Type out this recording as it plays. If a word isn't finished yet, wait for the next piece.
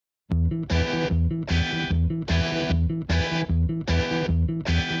Started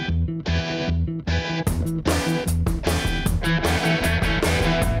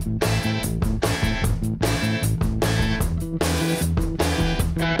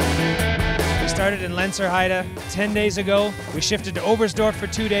in Lenzerheide 10 days ago. We shifted to Oberstdorf for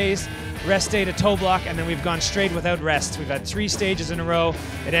 2 days, rest day to Toblach, and then we've gone straight without rest. We've had 3 stages in a row.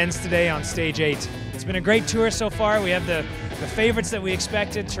 It ends today on stage 8. It's been a great tour so far. We have the favorites that we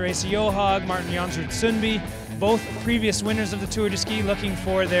expected, Therese Johaug, Martin Jonsrud Sundby, both previous winners of the Tour de Ski, looking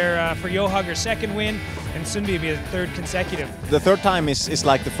for their for Johaug her 2nd win, and Sundby be a 3rd consecutive. The 3rd time is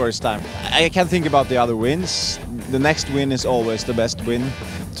like the 1st time. I can't think about the other wins. The next win is always the best win.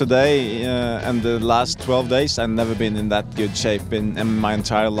 Today and the last 12 days I've never been in that good shape in my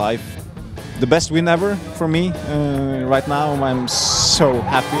entire life. The best win ever for me. Right now I'm so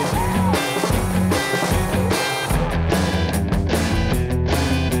happy.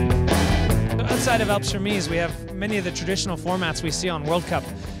 Outside of Alps Remise, we have many of the traditional formats we see on World Cup,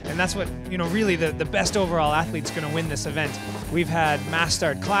 and that's what, really the best overall athlete's going to win this event. We've had mass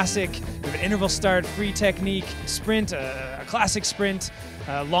start classic, we have an interval start, free technique, sprint, a classic sprint,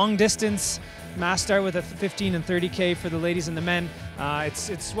 long distance, mass start with a 15 and 30K for the ladies and the men.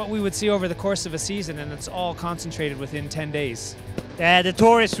 It's what we would see over the course of a season, and it's all concentrated within 10 days. The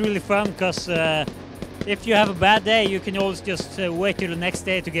tour is really fun because if you have a bad day, you can always just wait till the next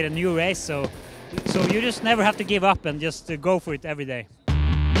day to get a new race. So you just never have to give up and just go for it every day.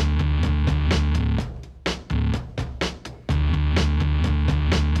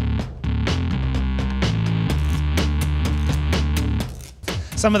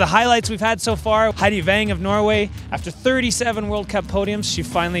 Some of the highlights we've had so far: Heidi Wang of Norway. After 37 World Cup podiums, she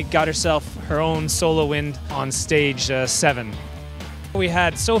finally got herself her own solo win on stage 7. We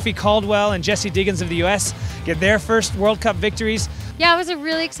had Sophie Caldwell and Jessie Diggins of the US get their first World Cup victories. Yeah, it was a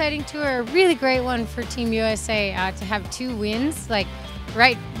really exciting tour, a really great one for Team USA to have 2 wins, like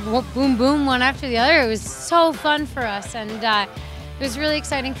right, boom, boom, one after the other. It was so fun for us, and it was really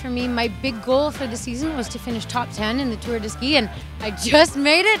exciting for me. My big goal for the season was to finish top 10 in the Tour de Ski, and I just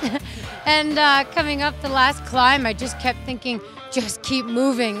made it. And coming up the last climb, I just kept thinking, just keep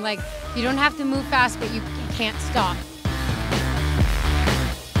moving. Like, you don't have to move fast, but you can't stop.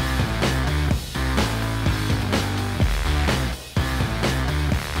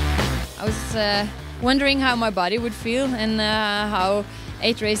 I was wondering how my body would feel and how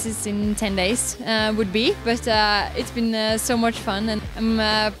 8 races in 10 days would be, but it's been so much fun, and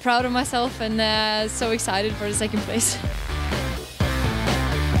I'm proud of myself and so excited for the 2nd place.